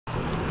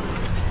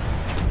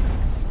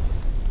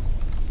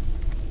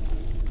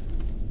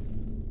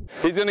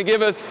He's going to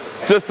give us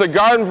just a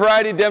garden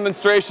variety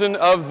demonstration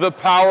of the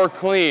power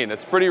clean.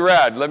 It's pretty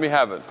rad. Let me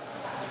have it.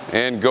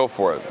 And go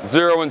for it.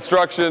 Zero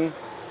instruction.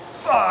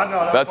 Oh,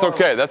 no, that's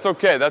okay. That's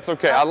okay. That's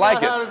okay. I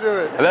like it. How to do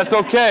it. That's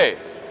okay.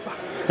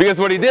 Because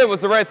what he did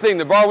was the right thing.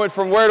 The bar went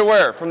from where to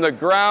where? From the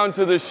ground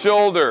to the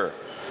shoulder.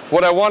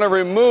 What I want to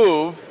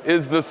remove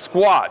is the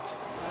squat.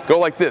 Go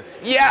like this.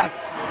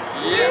 Yes!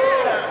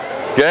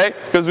 Yes! Okay?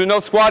 Because we know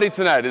squatty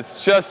tonight.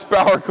 It's just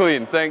power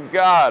clean. Thank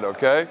God,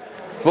 okay?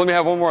 So let me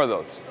have one more of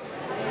those.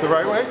 The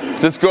right way?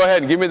 Just go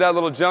ahead and give me that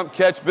little jump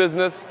catch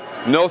business.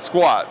 No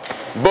squat.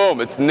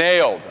 Boom, it's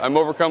nailed. I'm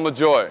overcome with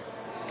joy.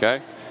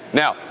 Okay?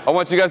 Now, I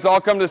want you guys to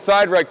all come to the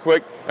side right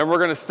quick, and we're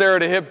going to stare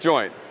at a hip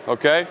joint.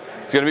 Okay?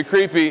 It's going to be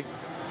creepy,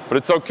 but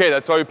it's okay.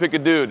 That's why we pick a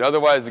dude.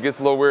 Otherwise, it gets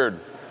a little weird.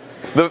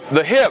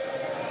 The hip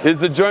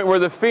is the joint where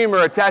the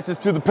femur attaches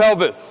to the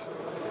pelvis.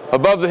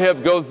 Above the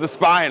hip goes the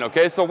spine,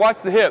 okay? So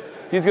watch the hip.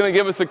 He's going to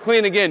give us a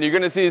clean again. You're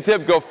going to see his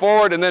hip go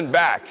forward and then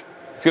back.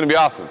 It's going to be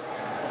awesome.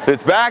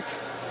 It's back.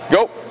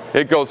 Go.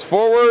 It goes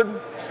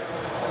forward.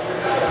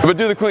 But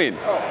do the clean.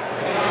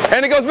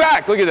 And it goes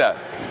back. Look at that.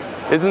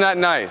 Isn't that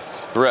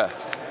nice?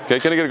 Rest. Okay,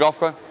 can I get a golf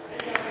clap?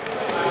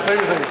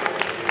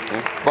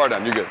 Okay. Bar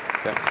down. You're good.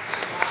 Okay.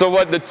 So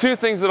what the two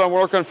things that I'm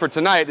working on for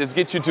tonight is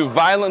get you to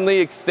violently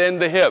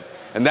extend the hip.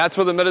 And that's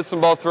where the medicine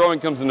ball throwing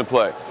comes into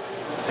play.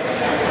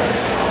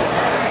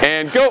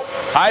 And go.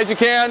 High as you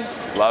can.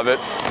 Love it.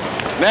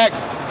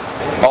 Next.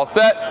 All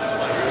set.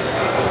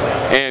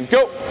 And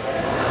go.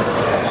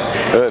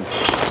 Good.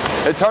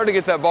 It's hard to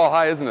get that ball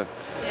high, isn't it?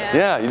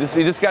 Yeah. You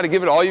just got to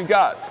give it all you've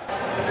got.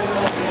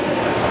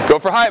 Go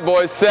for height,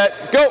 boys.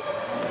 Set. Go.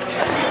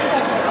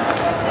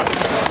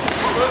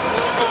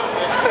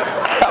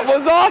 That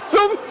was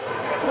awesome.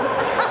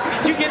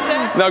 Did you get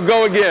that? Now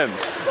go again.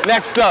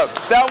 Next up.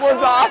 That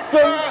was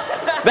awesome.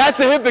 That's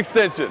a hip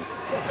extension.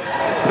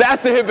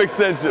 That's a hip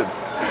extension.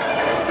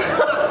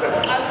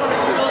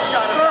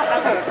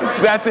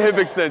 That's a hip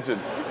extension.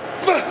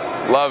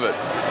 Love it.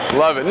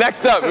 Love it.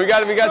 Next up, we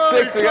got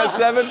 6, we got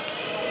 7.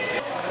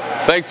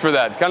 Thanks for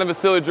that. Kind of a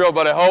silly drill,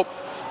 but I hope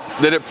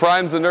that it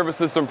primes the nervous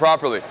system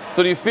properly.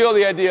 So do you feel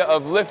the idea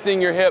of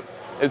lifting your hip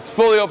as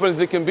fully open as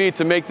it can be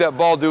to make that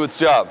ball do its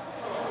job?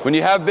 When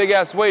you have big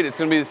ass weight, it's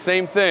going to be the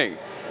same thing.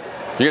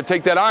 You're going to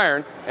take that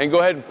iron and go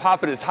ahead and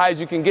pop it as high as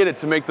you can get it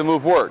to make the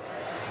move work.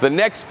 The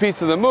next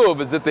piece of the move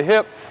is that the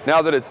hip,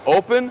 now that it's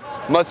open,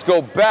 must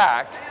go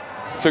back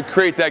to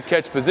create that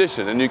catch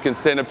position, and you can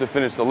stand up to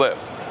finish the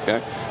lift.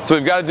 Okay? So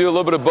we've got to do a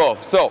little bit of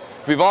both. So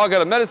if we've all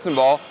got a medicine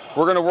ball,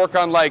 we're going to work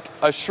on like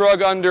a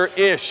shrug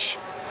under-ish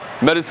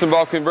medicine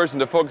ball conversion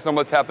to focus on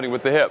what's happening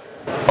with the hip.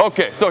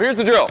 Okay, so here's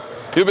the drill.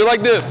 You'll be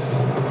like this.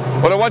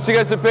 What I want you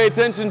guys to pay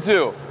attention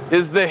to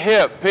is the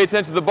hip. Pay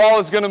attention. The ball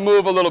is going to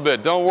move a little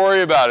bit. Don't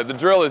worry about it. The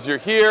drill is you're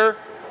here,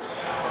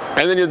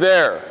 and then you're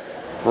there.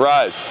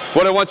 Rise.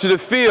 What I want you to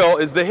feel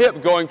is the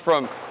hip going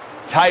from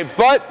tight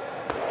butt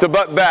to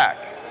butt back.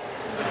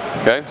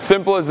 Okay,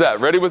 simple as that.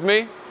 Ready with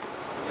me?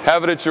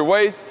 Have it at your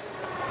waist.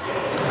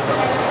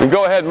 And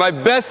go ahead. My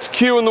best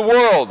cue in the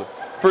world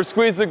for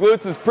squeeze the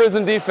glutes is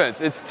prison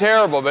defense. It's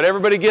terrible, but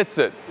everybody gets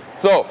it.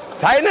 So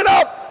tighten it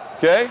up.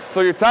 Okay,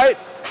 so you're tight.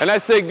 And I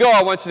say go.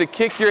 I want you to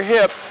kick your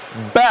hip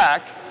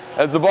back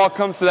as the ball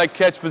comes to that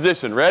catch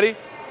position. Ready?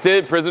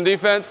 Prison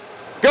defense.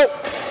 Go.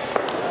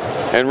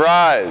 And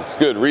rise.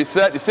 Good.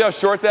 Reset. You see how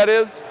short that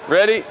is?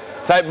 Ready?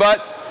 Tight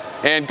butts.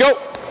 And go.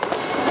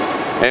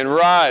 And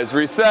rise.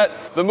 Reset.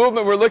 The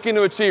movement we're looking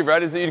to achieve,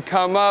 right, is that you'd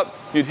come up,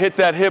 you'd hit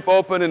that hip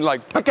open, and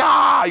like,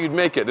 paka, you'd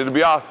make it. It'd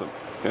be awesome.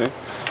 Okay?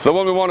 The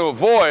one we want to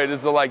avoid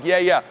is the like,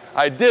 yeah,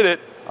 I did it.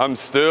 I'm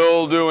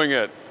still doing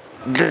it.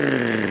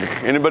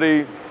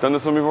 Anybody done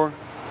this one before?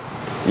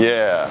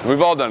 Yeah.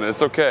 We've all done it.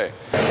 It's okay.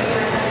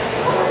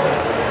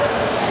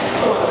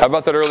 How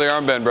about that early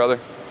arm bend, brother?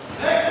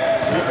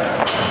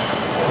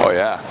 Oh,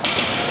 yeah.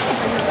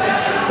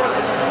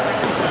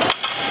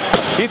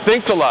 He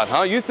thinks a lot,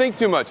 huh? You think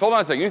too much. Hold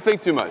on a second. You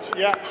think too much.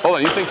 Yeah. Hold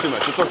on. You think too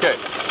much. It's okay.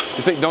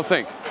 Don't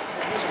think.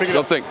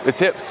 Don't think. It's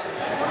hips.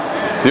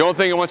 The only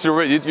thing I want you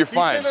to you're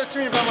fine. You said that to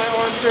me about my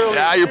arms earlier.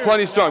 Yeah, you're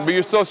plenty strong, but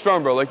you're so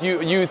strong, bro. Like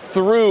you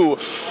threw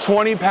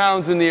 20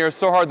 pounds in the air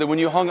so hard that when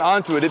you hung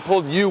onto it, it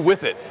pulled you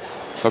with it.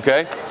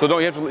 Okay? So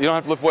you don't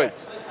have to lift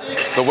weights.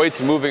 The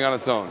weight's moving on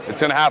its own. It's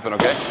gonna happen,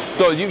 okay?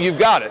 So you've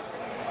got it.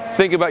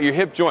 Think about your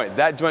hip joint.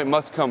 That joint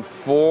must come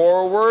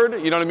forward,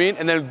 you know what I mean?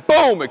 And then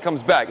boom, it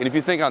comes back. And if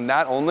you think on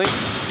that only,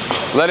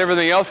 let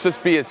everything else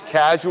just be as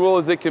casual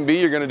as it can be,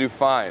 you're gonna do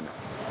fine.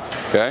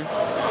 Okay?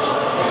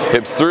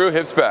 Hips through,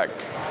 hips back.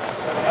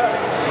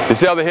 You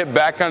see how the hip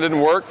back kind of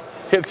didn't work?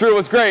 Hip through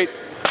was great.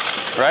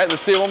 Right?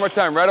 Let's see it one more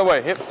time, right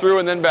away. Hip through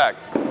and then back.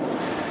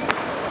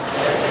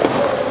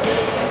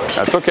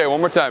 That's okay, one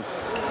more time.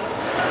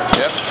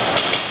 Yep.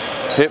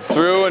 Hip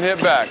through and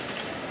hip back.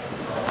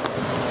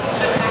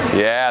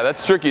 Yeah,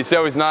 that's tricky. See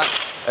how he's not?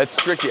 That's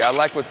tricky. I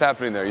like what's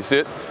happening there. You see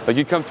it? Like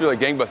you come through like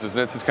gangbusters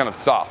and it's just kind of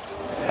soft,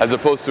 as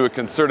opposed to a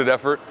concerted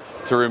effort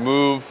to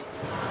remove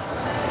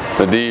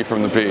the D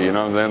from the P. You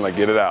know what I'm saying? Like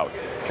get it out.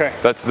 Okay.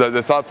 That's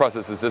the thought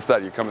process is just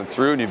that. You're coming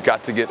through and you've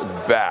got to get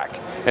back.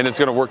 And it's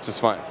gonna work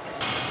just fine.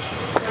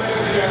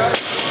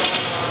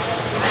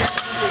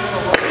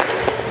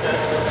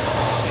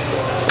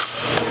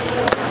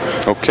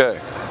 Okay.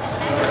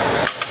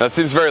 That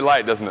seems very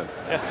light, doesn't it?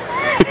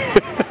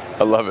 Yeah.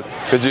 I love it.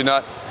 Because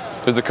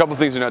there's a couple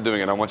things you're not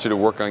doing, and I want you to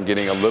work on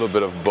getting a little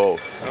bit of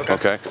both.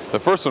 Okay? The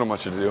first one I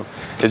want you to do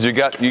is you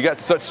got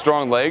such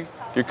strong legs,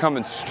 you're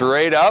coming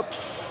straight up,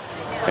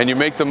 and you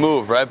make the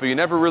move, right? But you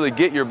never really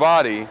get your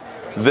body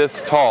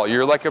this tall.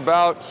 You're like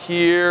about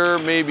here,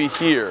 maybe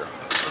here.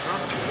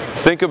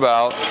 Think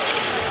about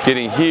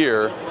getting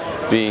here,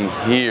 being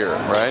here,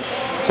 right? So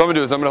what I'm gonna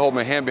do is I'm gonna hold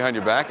my hand behind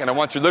your back, and I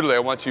want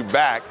you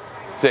back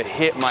to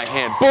hit my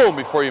hand, boom,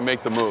 before you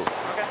make the move.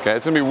 Okay,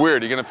 it's gonna be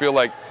weird. You're gonna feel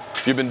like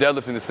you've been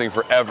deadlifting this thing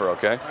forever,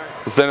 okay?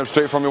 So stand up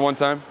straight for me one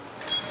time.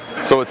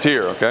 So it's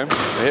here, okay? And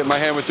hit my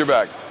hand with your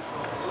back.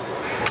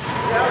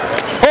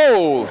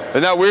 Oh,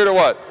 isn't that weird or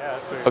what? Yeah,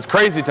 that's weird. That's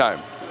crazy time,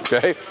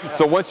 okay? Yeah.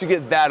 So once you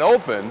get that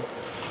open,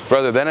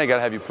 brother, then I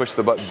gotta have you push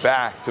the butt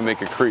back to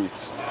make a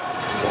crease,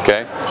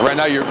 okay? Right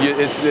now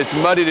it's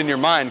muddied in your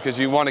mind because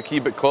you wanna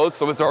keep it close,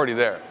 so it's already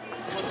there.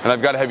 And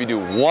I've gotta have you do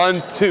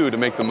 1, 2 to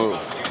make the move.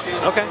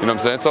 Okay. You know what I'm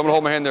saying? So I'm gonna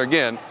hold my hand there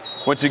again.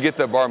 Once you get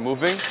that bar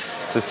moving,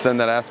 just send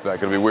that ass back.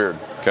 It'll be weird,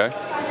 okay?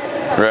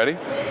 Ready?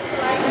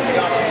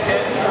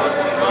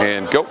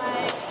 And go.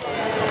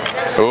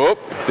 Oh,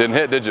 didn't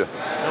hit, did you?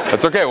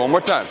 That's okay, one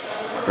more time.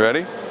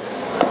 Ready?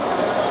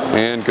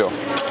 And go.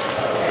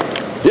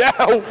 Yeah,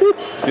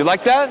 you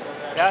like that?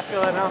 Yeah, I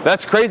feel that now.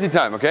 That's crazy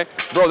time, okay?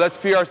 Bro, that's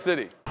PR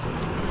City.